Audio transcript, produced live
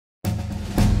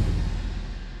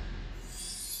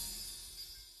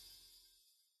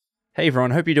Hey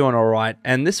everyone, hope you're doing alright,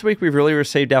 and this week we've really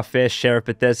received our fair share of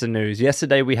Bethesda news.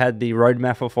 Yesterday we had the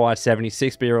roadmap for Fallout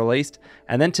 76 be released,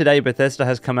 and then today Bethesda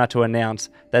has come out to announce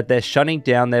that they're shutting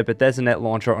down their Bethesda Net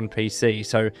launcher on PC.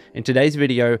 So in today's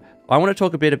video, I want to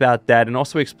talk a bit about that and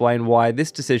also explain why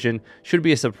this decision should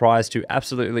be a surprise to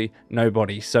absolutely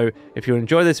nobody. So if you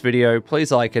enjoy this video,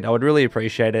 please like it, I would really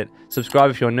appreciate it. Subscribe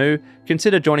if you're new,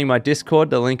 consider joining my Discord,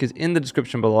 the link is in the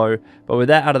description below. But with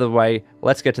that out of the way,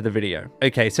 let's get to the video.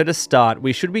 Okay, so to start,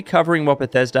 we should be covering what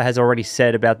Bethesda has already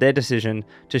said about their decision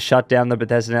to shut down the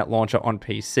Bethesda Net launcher on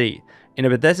PC. In a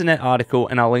Bethesda Net article,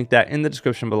 and I'll link that in the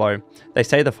description below, they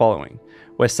say the following: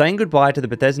 "We're saying goodbye to the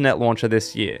Bethesda Net launcher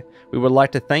this year. We would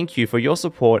like to thank you for your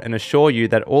support and assure you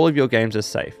that all of your games are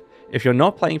safe. If you're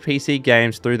not playing PC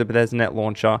games through the Bethesda Net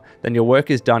launcher, then your work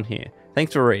is done here.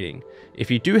 Thanks for reading. If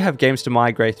you do have games to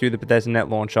migrate through the Bethesda Net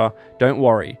launcher, don't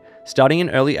worry. Starting in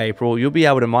early April, you'll be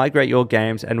able to migrate your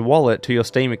games and wallet to your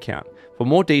Steam account. For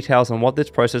more details on what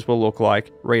this process will look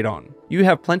like, read on. You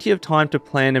have plenty of time to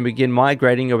plan and begin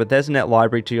migrating your Bethesda Net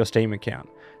library to your Steam account.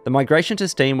 The migration to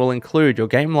Steam will include your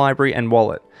game library and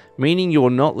wallet, meaning you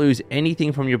will not lose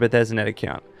anything from your Bethesda Net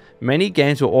account. Many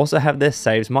games will also have their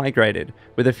saves migrated,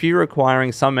 with a few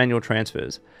requiring some manual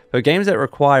transfers. For games that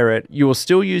require it, you will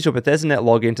still use your Bethesda Net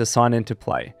login to sign in to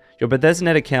play. Your Bethesda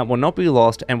Net account will not be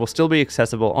lost and will still be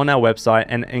accessible on our website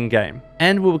and in-game.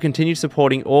 And we will continue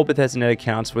supporting all Bethesda Net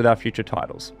accounts with our future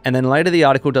titles." And then later the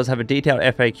article does have a detailed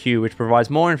FAQ which provides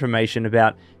more information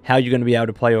about how you're going to be able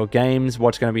to play your games,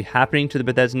 what's going to be happening to the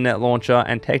Bethesda Net launcher,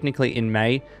 and technically in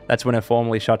May, that's when it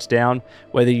formally shuts down,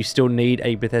 whether you still need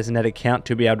a Bethesda Net account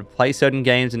to be able to play certain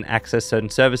games and access certain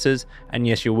services, and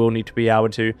yes, you will need to be able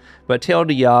to, but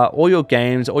TLDR, all your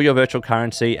games, all your virtual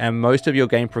currency, and most of your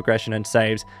game progression and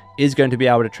saves is going to be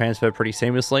able to transfer pretty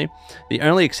seamlessly. The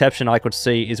only exception I could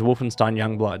see is Wolfenstein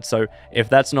Youngblood, so if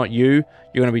that's not you,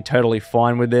 you're going to be totally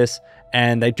fine with this,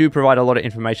 and they do provide a lot of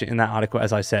information in that article,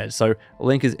 as I said, so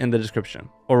link is in the description.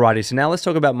 Alrighty, so now let's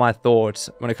talk about my thoughts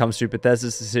when it comes to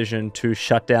Bethesda's decision to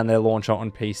shut down their launcher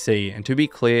on PC. And to be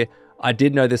clear, I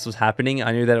did know this was happening.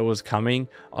 I knew that it was coming.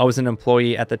 I was an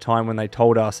employee at the time when they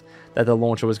told us that the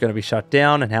launcher was going to be shut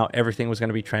down and how everything was going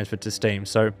to be transferred to Steam.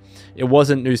 So it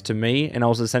wasn't news to me, and I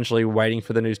was essentially waiting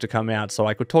for the news to come out so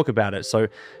I could talk about it. So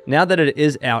now that it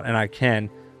is out and I can,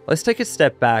 let's take a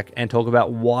step back and talk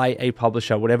about why a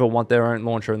publisher would ever want their own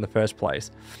launcher in the first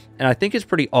place. And I think it's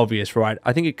pretty obvious, right?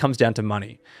 I think it comes down to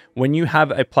money. When you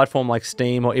have a platform like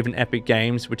Steam or even Epic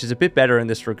Games, which is a bit better in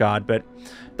this regard, but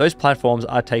those platforms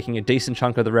are taking a decent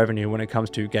chunk of the revenue when it comes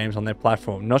to games on their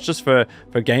platform, not just for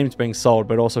games being sold,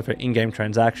 but also for in-game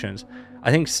transactions.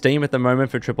 I think Steam at the moment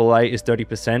for AAA is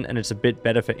 30%, and it's a bit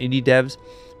better for indie devs,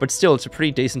 but still it's a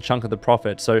pretty decent chunk of the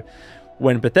profit. So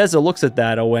when Bethesda looks at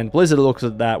that, or when Blizzard looks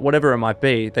at that, whatever it might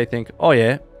be, they think, oh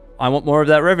yeah, I want more of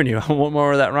that revenue, I want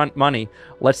more of that money,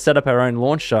 let's set up our own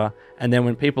launcher, and then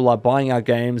when people are buying our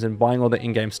games and buying all the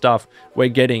in-game stuff, we're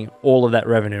getting all of that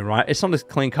revenue, right? It's not as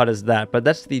clean cut as that, but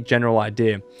that's the general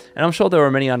idea. And I'm sure there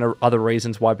are many other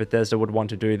reasons why Bethesda would want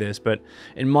to do this, but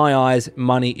in my eyes,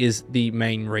 money is the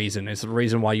main reason. It's the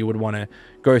reason why you would want to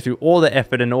go through all the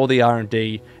effort and all the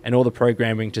R&D and all the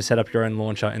programming to set up your own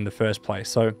launcher in the first place.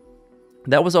 So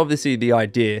that was obviously the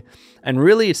idea, and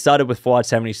really it started with Fallout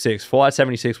 76. Fallout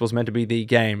 76 was meant to be the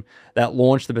game that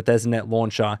launched the Bethesda Net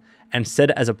launcher and set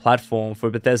it as a platform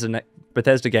for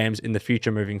Bethesda games in the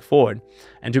future moving forward.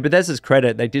 And to Bethesda's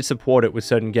credit, they did support it with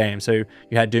certain games. So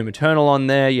you had Doom Eternal on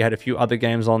there, you had a few other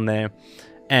games on there,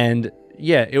 and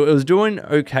yeah, it was doing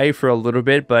okay for a little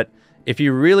bit, but if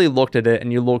you really looked at it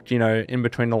and you looked, in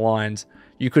between the lines,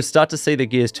 you could start to see the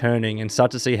gears turning and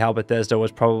start to see how Bethesda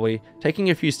was probably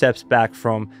taking a few steps back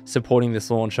from supporting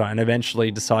this launcher and eventually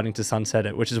deciding to sunset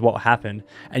it, which is what happened.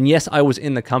 And yes, I was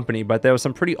in the company, but there were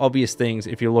some pretty obvious things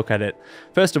if you look at it.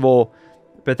 First of all,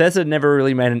 Bethesda never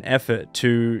really made an effort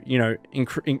to,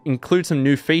 include some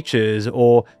new features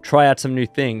or try out some new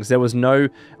things. There was no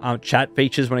chat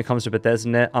features when it comes to Bethesda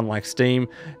Net, unlike Steam.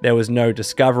 There was no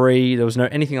discovery. There was no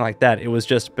anything like that. It was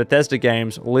just Bethesda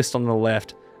games, list on the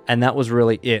left, and that was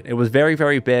really it. It was very,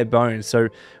 very bare bones. So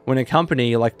when a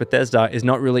company like Bethesda is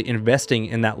not really investing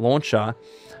in that launcher,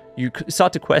 you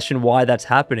start to question why that's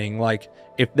happening. Like,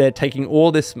 if they're taking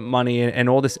all this money and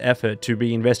all this effort to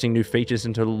be investing new features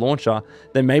into the launcher,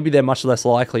 then maybe they're much less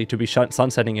likely to be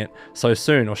sunsetting it so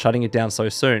soon or shutting it down so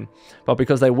soon. But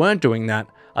because they weren't doing that,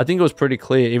 I think it was pretty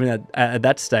clear, even at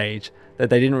that stage, that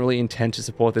they didn't really intend to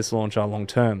support this launcher long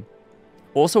term.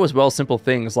 Also as well, simple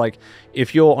things like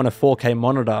if you're on a 4K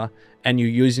monitor and you're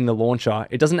using the launcher,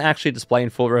 it doesn't actually display in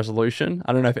full resolution.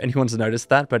 I don't know if anyone's noticed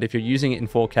that, but if you're using it in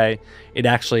 4K, it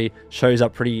actually shows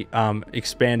up pretty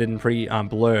expanded and pretty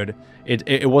blurred.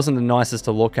 It wasn't the nicest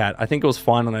to look at. I think it was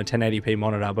fine on a 1080p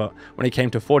monitor, but when it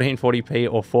came to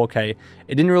 1440p or 4K,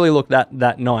 it didn't really look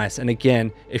that nice. And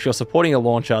again, if you're supporting a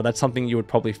launcher, that's something you would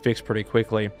probably fix pretty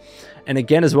quickly. And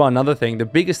again, as well, another thing, the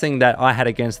biggest thing that I had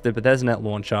against the Bethesda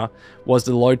launcher was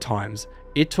the load times.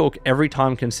 It took every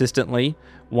time consistently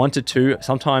 1 to 2,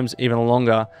 sometimes even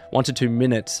longer, 1 to 2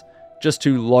 minutes just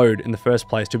to load in the first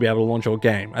place to be able to launch your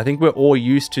game. I think we're all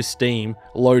used to Steam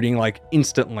loading like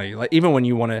instantly. Like even when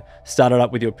you want to start it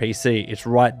up with your PC, it's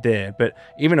right there. But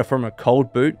even from a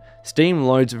cold boot, Steam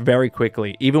loads very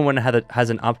quickly, even when it has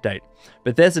an update.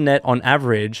 Bethesda on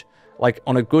average, like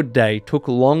on a good day, took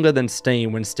longer than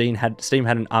Steam when Steam had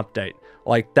an update.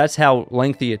 Like that's how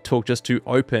lengthy it took just to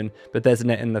open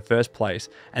Bethesda in the first place.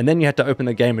 And then you had to open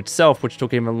the game itself, which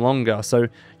took even longer. So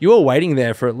you were waiting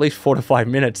there for at least 4 to 5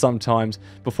 minutes sometimes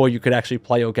before you could actually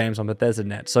play your games on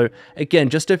Bethesda. So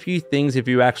again, just a few things if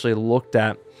you actually looked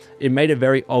at, it made it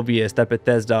very obvious that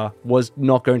Bethesda was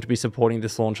not going to be supporting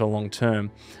this launcher long term,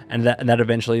 and that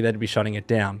eventually they'd be shutting it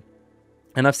down.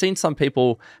 And I've seen some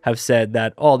people have said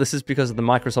that, oh, this is because of the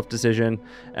Microsoft decision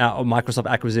or Microsoft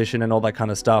acquisition and all that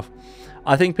kind of stuff.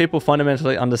 I think people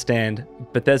fundamentally understand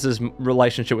Bethesda's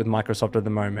relationship with Microsoft at the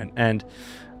moment. And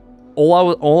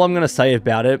all I'm going to say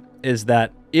about it is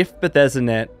that if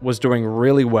Bethesda was doing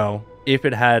really well, if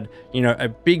it had, you know, a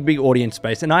big audience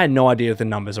base, and I had no idea of the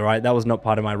numbers, all right? That was not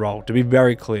part of my role, to be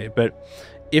very clear. But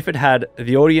if it had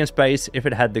the audience base, if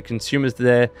it had the consumers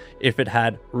there, if it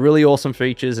had really awesome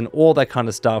features and all that kind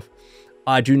of stuff,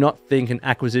 I do not think an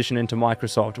acquisition into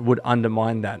Microsoft would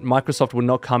undermine that. Microsoft would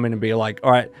not come in and be like,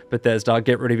 all right, Bethesda,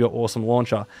 get rid of your awesome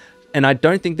launcher. And I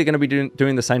don't think they're going to be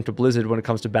doing the same to Blizzard when it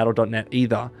comes to Battle.net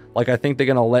either. Like, I think they're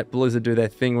going to let Blizzard do their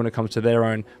thing when it comes to their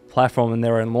own platform and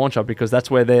their own launcher, because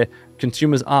that's where their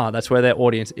consumers are. That's where their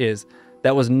audience is.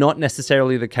 That was not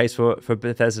necessarily the case for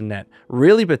Bethesda.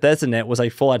 Really, Bethesda was a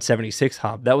Fallout 76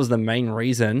 hub. That was the main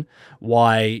reason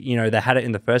why, you know, they had it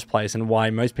in the first place and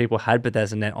why most people had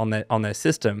Bethesda on their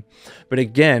system. But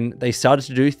again, they started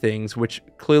to do things which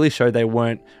clearly showed they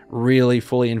weren't really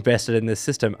fully invested in this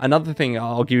system. Another thing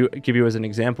I'll give you as an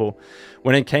example,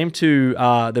 when it came to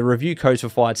the review codes for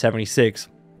Fallout 76,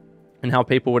 and how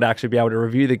people would actually be able to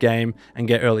review the game and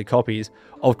get early copies.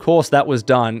 Of course, that was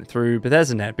done through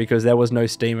Bethesda because there was no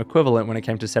Steam equivalent when it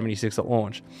came to 76 at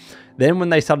launch. Then when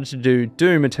they started to do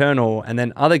Doom Eternal and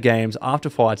then other games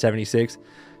after Fallout 76,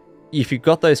 if you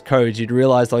got those codes, you'd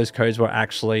realize those codes were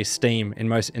actually Steam in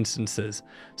most instances.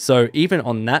 So even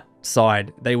on that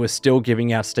side, they were still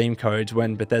giving out Steam codes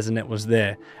when Bethesda was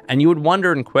there. And you would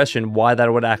wonder and question why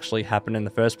that would actually happen in the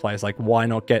first place. Like, why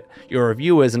not get your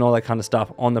reviewers and all that kind of stuff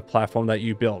on the platform that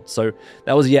you built? So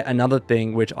that was yet another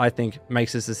thing which I think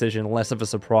makes this decision less of a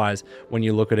surprise when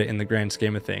you look at it in the grand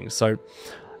scheme of things. So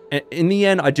in the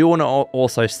end, I do want to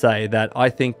also say that I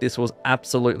think this was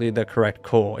absolutely the correct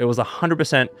call. It was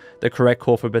 100% the correct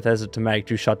call for Bethesda to make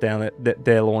to shut down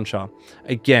their launcher.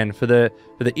 Again, for the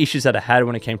issues that it had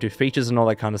when it came to features and all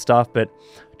that kind of stuff. But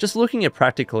just looking at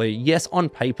practically, yes, on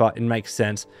paper, it makes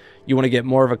sense. You want to get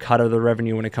more of a cut of the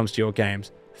revenue when it comes to your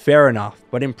games. Fair enough.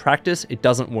 But in practice, it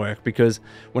doesn't work, because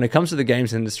when it comes to the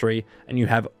games industry and you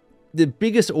have the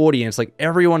biggest audience, like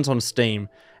everyone's on Steam,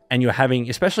 and you're having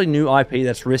especially new IP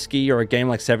that's risky, or a game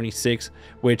like 76,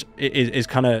 which is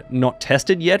kind of not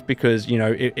tested yet because, you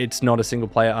know, it's not a single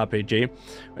player RPG.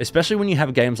 Especially when you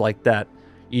have games like that,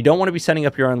 you don't want to be setting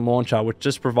up your own launcher, which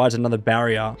just provides another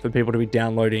barrier for people to be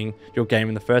downloading your game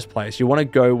in the first place. You want to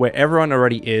go where everyone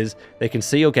already is. They can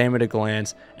see your game at a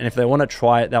glance, and if they want to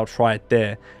try it, they'll try it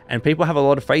there. And people have a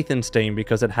lot of faith in Steam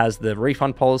because it has the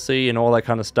refund policy and all that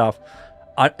kind of stuff.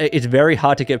 It's very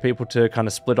hard to get people to kind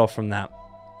of split off from that.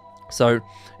 So,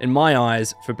 in my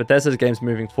eyes, for Bethesda's games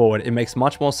moving forward, it makes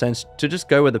much more sense to just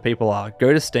go where the people are.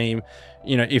 Go to Steam,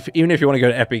 you know, even if you want to go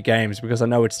to Epic Games, because I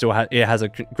know it still has a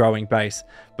growing base,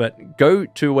 but go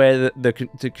to where the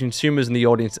consumers and the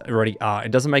audience already are.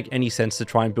 It doesn't make any sense to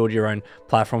try and build your own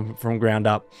platform from ground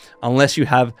up unless you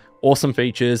have awesome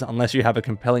features, unless you have a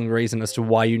compelling reason as to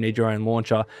why you need your own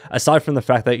launcher, aside from the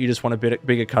fact that you just want a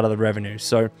bigger cut of the revenue.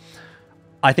 So,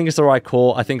 I think it's the right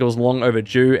call. I think it was long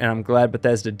overdue, and I'm glad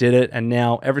Bethesda did it. And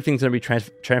now everything's going to be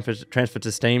transferred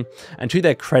to Steam. And to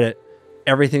their credit,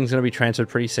 everything's going to be transferred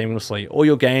pretty seamlessly. All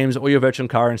your games, all your virtual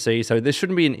currency. So this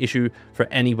shouldn't be an issue for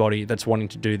anybody that's wanting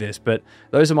to do this. But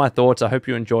those are my thoughts. I hope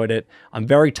you enjoyed it. I'm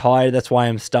very tired. That's why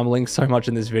I'm stumbling so much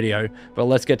in this video. But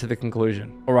let's get to the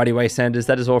conclusion. Alrighty, Wastelanders,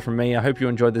 that is all from me. I hope you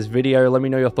enjoyed this video. Let me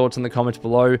know your thoughts in the comments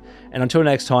below. And until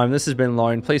next time, this has been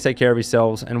Lone. Please take care of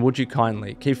yourselves, and would you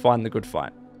kindly keep fighting the good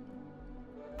fight.